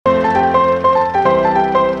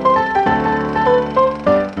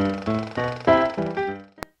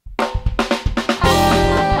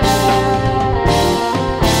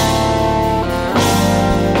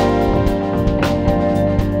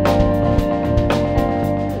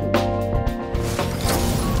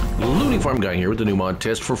Farm Guy here with the new mod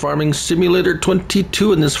test for Farming Simulator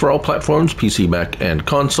 22, and this for all platforms, PC, Mac, and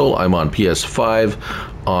console. I'm on PS5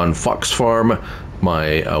 on Fox Farm,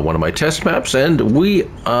 my one of my test maps, and we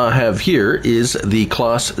have here is the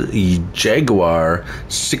CLAAS Jaguar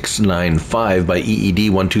 695 by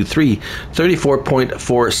EED123,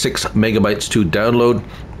 34.46 megabytes to download.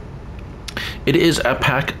 It is a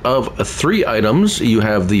pack of 3 items. You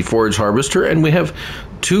have the forage harvester, and we have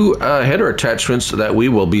 2 header attachments that we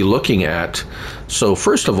will be looking at. So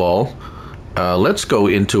first of all, let's go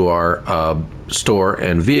into our store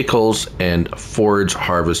and vehicles and forage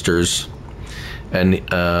harvesters. And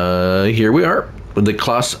here we are with the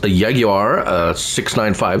CLAAS Jaguar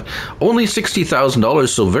 695, only $60,000,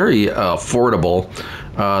 so very affordable.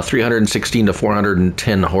 316 to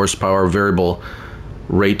 410 horsepower, variable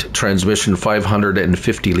rate transmission,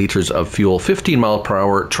 550 liters of fuel, 15 mile per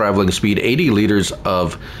hour traveling speed, 80 liters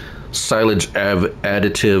of silage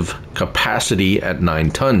additive capacity at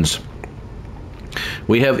 9 tons.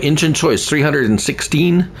 We have engine choice: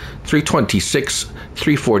 316, 326,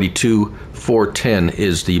 342, 410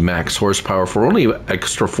 is the max horsepower for only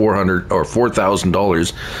extra $400 or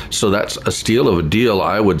 $4,000. So that's a steal of a deal,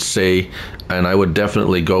 I would say, and I would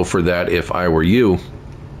definitely go for that if I were you.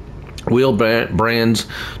 Wheel brands: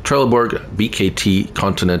 Trelleborg, BKT,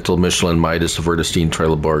 Continental, Michelin, Midas, Vredestein,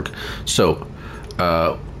 Trelleborg. So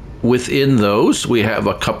within those, we have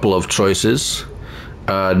a couple of choices.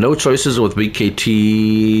 No choices with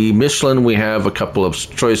BKT. Michelin, we have a couple of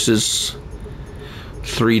choices.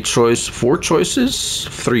 4 choices,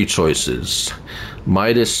 3 choices.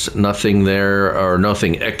 Midas, nothing there, or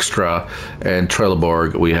nothing extra. And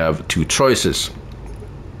Trelleborg, we have 2 choices.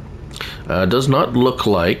 Does not look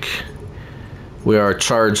like we are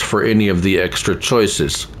charged for any of the extra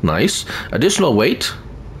choices. Nice. Additional weight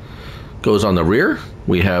goes on the rear.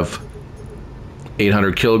 We have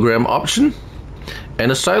 800 kilogram option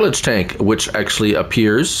and a silage tank, which actually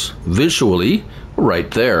appears visually right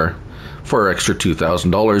there for extra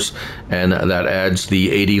 $2,000, and that adds the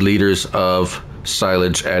 80 liters of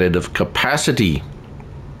silage additive capacity.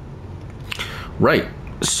 Right,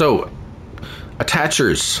 so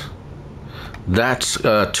attachers, that's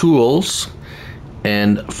tools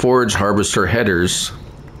and forage harvester headers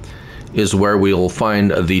is where we'll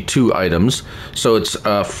find the 2 items. So it's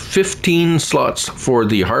 15 slots for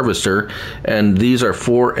the harvester, and these are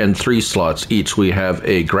 4 and 3 slots each. We have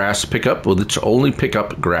a grass pickup, which only pick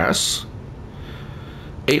up grass,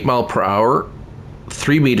 8 mile per hour,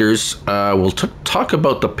 3 meters. We'll talk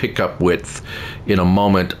about the pickup width in a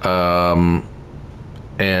moment. But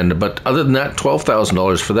other than that,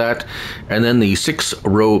 $12,000 for that. And then the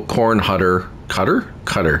 6-row corn header,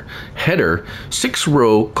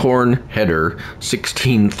 6-row corn header,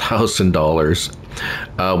 $16,000.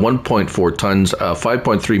 1.4 tons,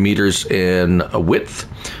 5.3 meters in width.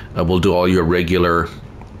 We'll do all your regular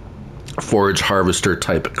forage harvester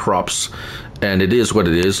type crops, and it is what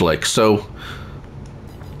it is, like so.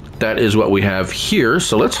 That is what we have here.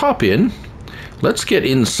 So let's hop in. Let's get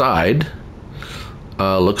inside.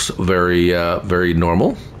 Looks very, very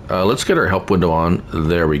normal. Let's get our help window on.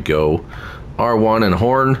 There we go. R1 and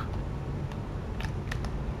horn.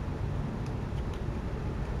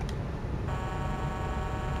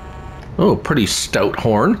 Oh, pretty stout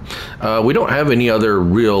horn. We don't have any other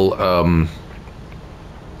real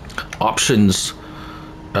options.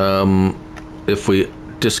 If we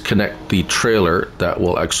disconnect the trailer, that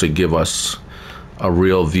will actually give us a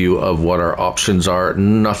real view of what our options are.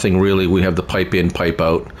 Nothing really. We have the pipe in, pipe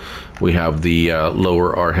out. We have the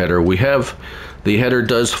lower R header. We have the header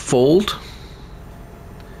does fold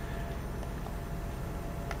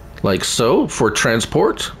like so for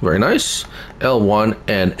transport. Very nice. L1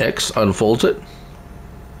 and X unfolds it.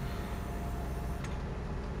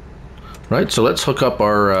 Right, so let's hook up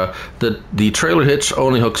our the trailer hitch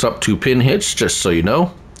only hooks up to pin hitch, just so you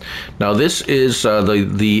know. Now this is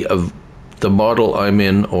the model I'm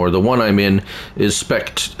in, or the one I'm in, is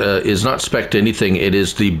not spec'd anything. It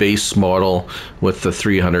is the base model with the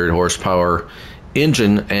 300 horsepower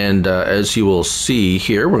engine, and as you will see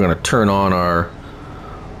here, we're going to turn on our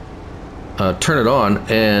turn it on,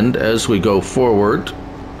 and as we go forward,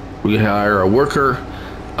 we hire a worker.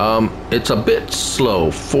 It's a bit slow.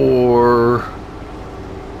 I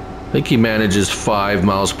think he manages 5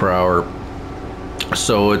 miles per hour.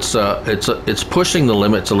 So it's pushing the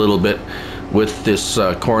limits a little bit with this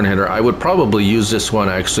corn header. I would probably use this one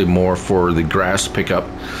actually more for the grass pickup,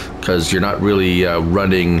 because you're not really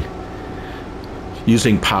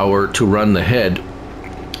using power to run the head.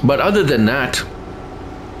 But other than that,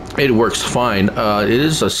 it works fine. It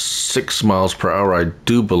is a 6 miles per hour, I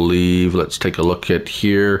do believe. Let's take a look at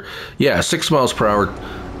here. Yeah, 6 miles per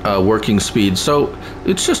hour working speed. So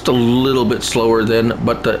it's just a little bit slower than,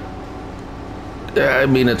 but I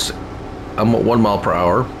mean, I'm at 1 mile per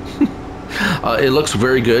hour. It looks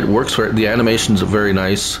very good. Works for the animation's very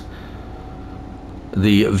nice.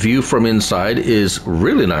 The view from inside is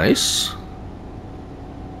really nice.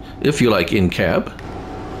 If you like in-cab.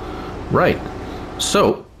 Right.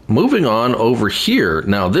 So, moving on over here.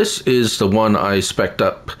 Now, this is the one I spec'd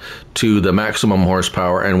up to the maximum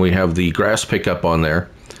horsepower, and we have the grass pickup on there.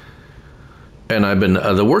 And I've been,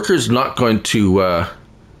 the worker's not going to,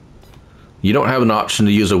 you don't have an option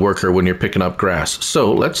to use a worker when you're picking up grass.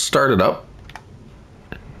 So, let's start it up.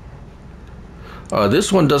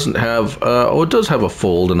 This one doesn't have, oh, it does have a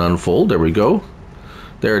fold and unfold. There we go.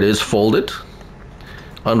 There it is, folded.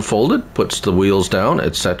 Unfolded, puts the wheels down,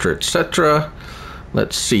 etc., etc.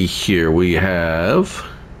 Let's see here. We have,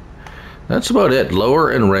 that's about it.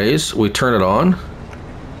 Lower and raise. We turn it on,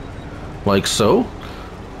 like so,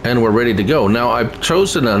 and we're ready to go. Now, I've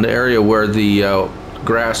chosen an area where the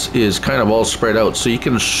grass is kind of all spread out, so you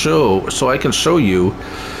can show, so I can show you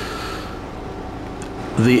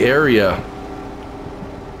the area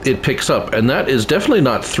it picks up, and that is definitely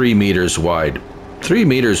not 3 meters wide. 3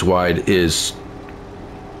 meters wide is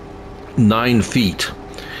 9 feet,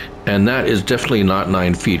 and that is definitely not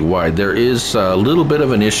 9 feet wide. There is a little bit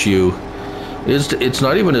of an issue. It's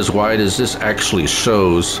not even as wide as this actually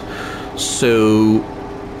shows. So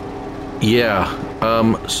yeah,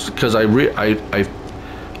 because I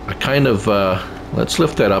kind of let's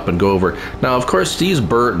lift that up and go over. Now, of course, these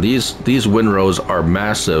windrows are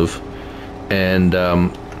massive, and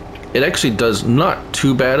it actually does not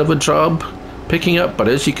too bad of a job picking up. But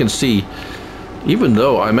as you can see, even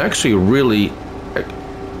though I'm actually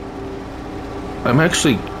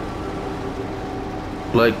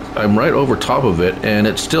like, I'm right over top of it, and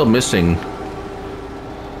it's still missing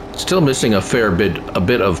a fair bit, a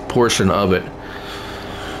bit of portion of it.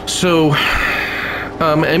 So,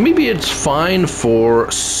 and maybe it's fine for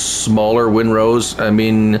smaller windrows. I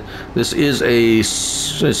mean, this is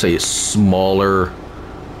let's say, smaller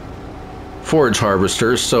forage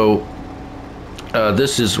harvester, so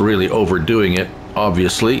this is really overdoing it,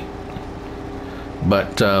 obviously.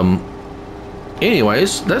 But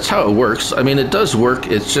anyways, that's how it works. I mean, it does work.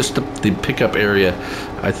 It's just the pickup area,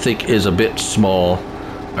 I think, is a bit small.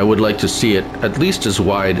 I would like to see it at least as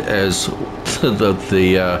wide as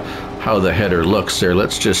how the header looks there.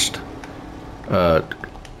 Let's just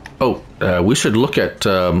we should look at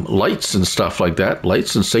lights and stuff like that.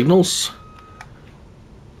 Lights and signals.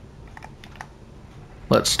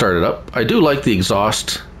 Let's start it up. I do like the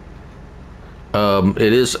exhaust.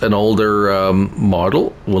 It is an older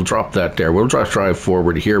model. We'll drop that there. We'll drive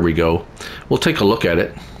forward. Here we go. We'll take a look at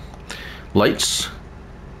it. Lights.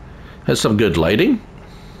 Has some good lighting.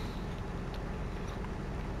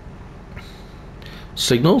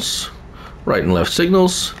 Signals. Right and left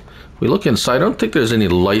signals. If we look inside, I don't think there's any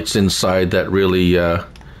lights inside that really...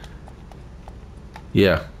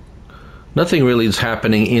 yeah. Nothing really is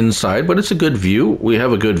happening inside, but it's a good view. We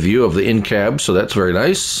have a good view of the in-cab, so that's very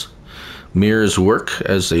nice. Mirrors work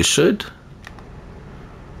as they should.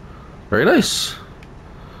 Very nice.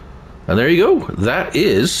 And there you go. That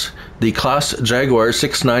is the CLAAS Jaguar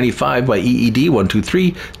 695 by EED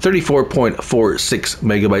 123, 34.46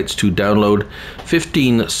 megabytes to download,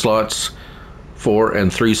 15 slots, 4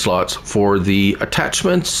 and 3 slots for the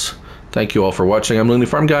attachments. Thank you all for watching. I'm Looney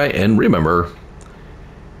Farm Guy, and remember,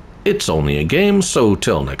 it's only a game, so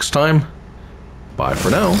till next time, bye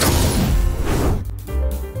for now.